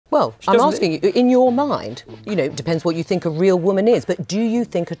Well, I'm asking you, in your mind, you know, it depends what you think a real woman is, but do you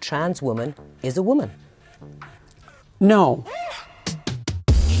think a trans woman is a woman? No.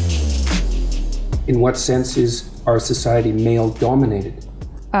 In what sense is our society male-dominated?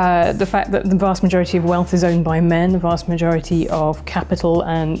 The fact that the vast majority of wealth is owned by men, the vast majority of capital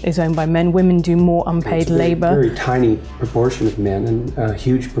is owned by men. Women do more unpaid labour. Very tiny proportion of men, and a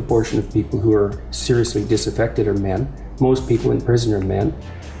huge proportion of people who are seriously disaffected are men. Most people in prison are men.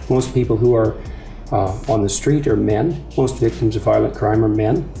 Most people who are on the street are men. Most victims of violent crime are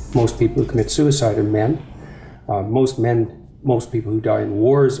men. Most people who commit suicide are men. Most people who die in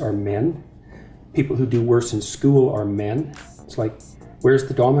wars are men. People who do worse in school are men. It's like, where's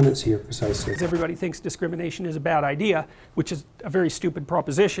the dominance here precisely? Everybody thinks discrimination is a bad idea, which is a very stupid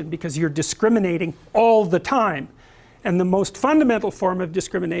proposition because you're discriminating all the time. And the most fundamental form of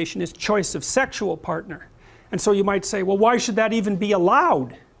discrimination is choice of sexual partner. And so you might say, well, why should that even be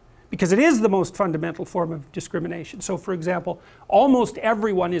allowed? Because it is the most fundamental form of discrimination. So for example, almost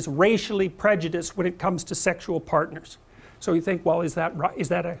everyone is racially prejudiced when it comes to sexual partners. So you think, well,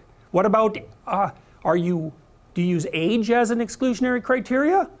 what about, do you use age as an exclusionary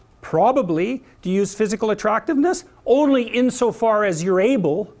criteria? Probably. Do you use physical attractiveness? Only insofar as you're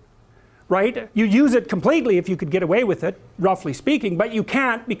able, right? You use it completely if you could get away with it, roughly speaking, but you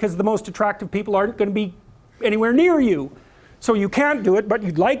can't because the most attractive people aren't going to be anywhere near you. So you can't do it, but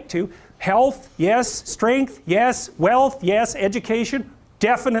you'd like to. Health, yes. Strength, yes. Wealth, yes. Education,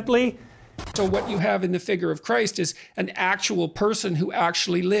 definitely. So what you have in the figure of Christ is an actual person who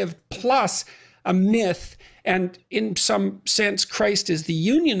actually lived, plus a myth. And in some sense, Christ is the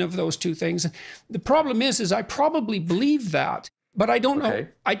union of those two things. The problem is I probably believe that, but I don't know.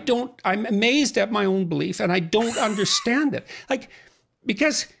 I'm amazed at my own belief, and I don't understand it. Like,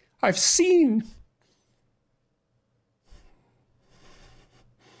 because I've seen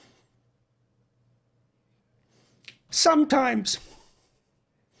sometimes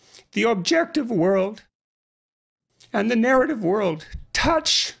the objective world and the narrative world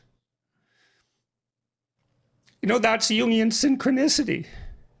touch. You know, that's Jungian synchronicity.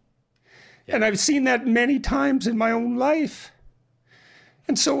 Yeah. And I've seen that many times in my own life.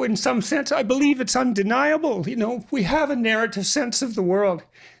 And so in some sense, I believe it's undeniable. You know, we have a narrative sense of the world.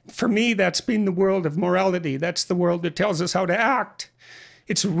 For me, that's been the world of morality. That's the world that tells us how to act.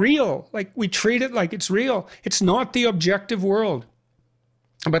 It's real, like we treat it like it's real. It's not the objective world,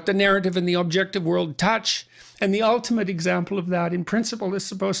 but the narrative and the objective world touch. And the ultimate example of that in principle is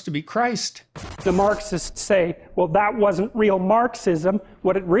supposed to be Christ. The Marxists say, well, that wasn't real Marxism.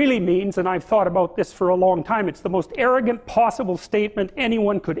 What it really means, and I've thought about this for a long time, it's the most arrogant possible statement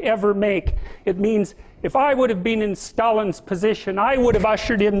anyone could ever make. It means, if I would have been in Stalin's position, I would have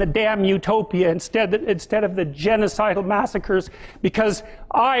ushered in the damn utopia instead of the genocidal massacres, because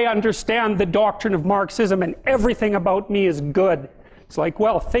I understand the doctrine of Marxism and everything about me is good. It's like,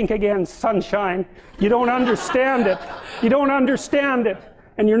 well, think again, sunshine. You don't understand it. You don't understand it.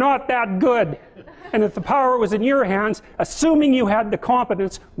 And you're not that good. And if the power was in your hands, assuming you had the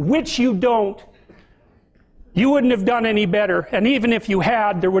competence, which you don't, you wouldn't have done any better. And even if you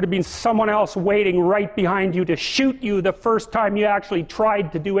had, there would have been someone else waiting right behind you to shoot you the first time you actually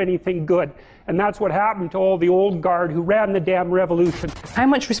tried to do anything good. And that's what happened to all the old guard who ran the damn revolution. How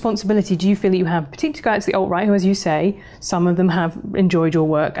much responsibility do you feel that you have, particularly guys, the alt-right, who, as you say, some of them have enjoyed your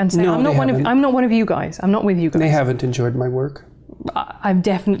work and say, no, I'm not one of you guys. I'm not with you guys. They haven't enjoyed my work. I've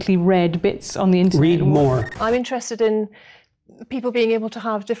definitely read bits on the internet. Read more. I'm interested in people being able to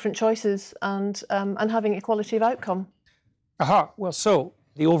have different choices and having equality of outcome. Aha, well, so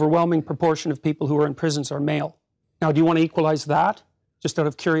the overwhelming proportion of people who are in prisons are male. Now, do you want to equalize that? Just out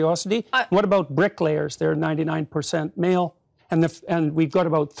of curiosity? What about bricklayers? They're 99% male. And we've got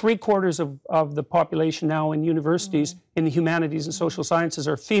about 3/4 of the population now in universities in the humanities and social sciences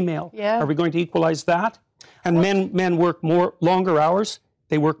are female. Yeah. Are we going to equalize that? And men work longer hours.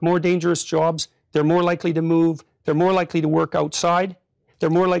 They work more dangerous jobs. They're more likely to move. They're more likely to work outside.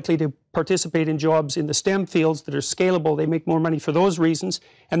 They're more likely to participate in jobs in the STEM fields that are scalable. They make more money for those reasons.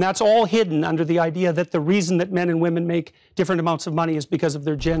 And that's all hidden under the idea that the reason that men and women make different amounts of money is because of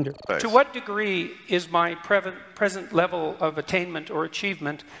their gender. To what degree is my present level of attainment or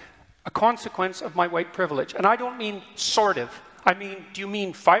achievement a consequence of my white privilege? And I don't mean sort of. I mean, do you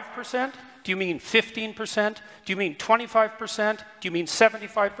mean 5%? Do you mean 15%? Do you mean 25%? Do you mean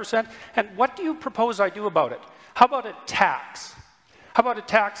 75%? And what do you propose I do about it? How about a tax? How about a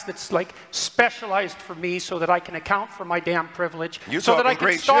tax that's like specialized for me so that I can account for my damn privilege, so that I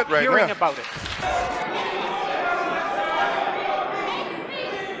can stop hearing about it?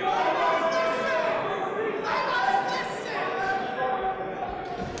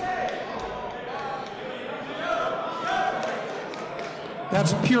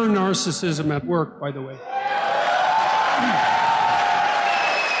 That's pure narcissism at work, by the way.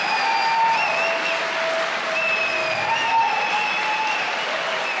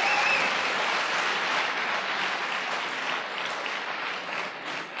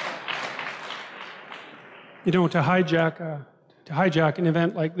 You know, to hijack an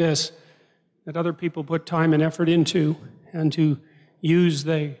event like this that other people put time and effort into, and to use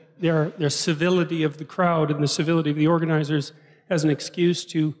their civility of the crowd and the civility of the organizers as an excuse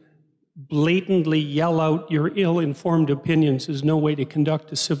to blatantly yell out your ill-informed opinions is no way to conduct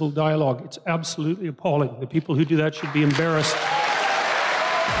a civil dialogue. It's absolutely appalling. The people who do that should be embarrassed.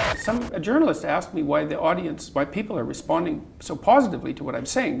 A journalist asked me why people are responding so positively to what I'm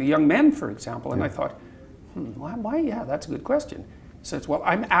saying, the young men, for example, and I thought, why? Yeah, that's a good question. He says, well,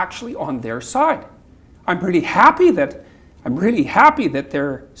 I'm actually on their side. I'm really happy that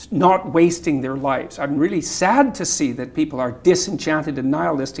they're not wasting their lives. I'm really sad to see that people are disenchanted and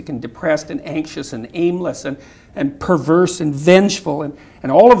nihilistic and depressed and anxious and aimless and perverse and vengeful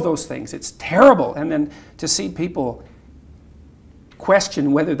and all of those things. It's terrible. And then to see people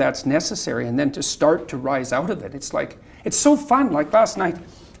question whether that's necessary and then to start to rise out of it. It's like, it's so fun. Like last night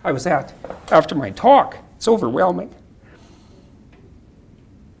I was after my talk, it's overwhelming.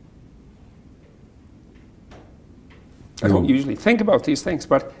 I don't usually think about these things,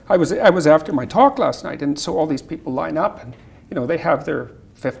 but I was after my talk last night, and so all these people line up, and you know, they have their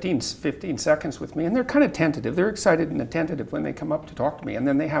 15 seconds with me, and they're kind of tentative. They're excited and attentive when they come up to talk to me, and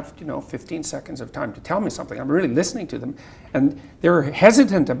then they have, you know, 15 seconds of time to tell me something. I'm really listening to them, and they're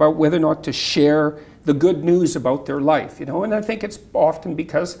hesitant about whether or not to share the good news about their life, you know, and I think it's often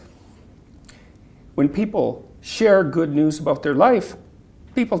because when people share good news about their life,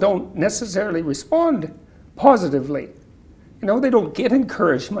 people don't necessarily respond positively. You know, they don't get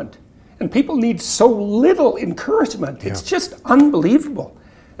encouragement. And people need so little encouragement. It's just unbelievable.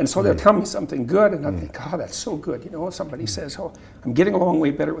 And so they'll tell me something good, and I think, oh, that's so good. You know, somebody says, oh, I'm getting along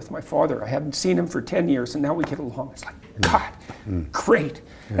way better with my father. I hadn't seen him for 10 years, and now we get along. It's like, God, great.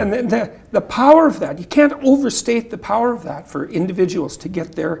 And then the power of that, you can't overstate the power of that for individuals to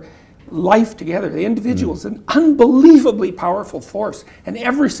get their life together. The individual is an unbelievably powerful force, and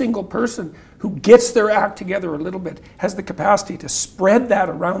every single person who gets their act together a little bit has the capacity to spread that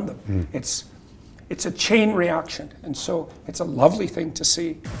around them. It's a chain reaction, and so it's a lovely thing to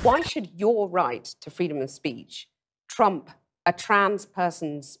see. Why should your right to freedom of speech trump a trans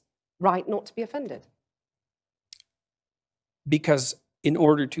person's right not to be offended? Because in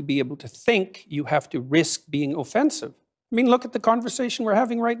order to be able to think, you have to risk being offensive. I mean, look at the conversation we're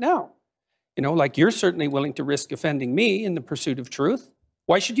having right now. You know, like, you're certainly willing to risk offending me in the pursuit of truth.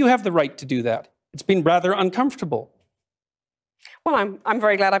 Why should you have the right to do that? It's been rather uncomfortable. Well, I'm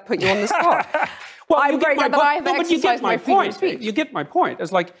very glad I put you on the spot. Well, I'm very glad that I have exercised my freedom of speech. You get my point.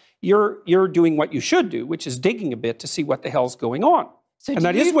 It's like you're doing what you should do, which is digging a bit to see what the hell's going on. So and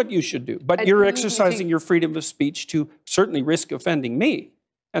that is what you should do. But you're exercising your freedom of speech to certainly risk offending me.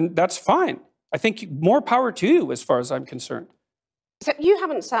 And that's fine. I think more power to you as far as I'm concerned. So you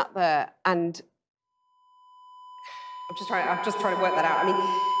haven't sat there and... I'm just trying to work that out. I mean...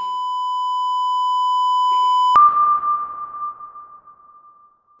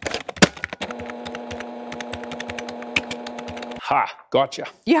 Ha, gotcha.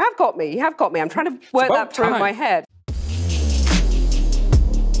 You have got me. You have got me. I'm trying to work that through in my head.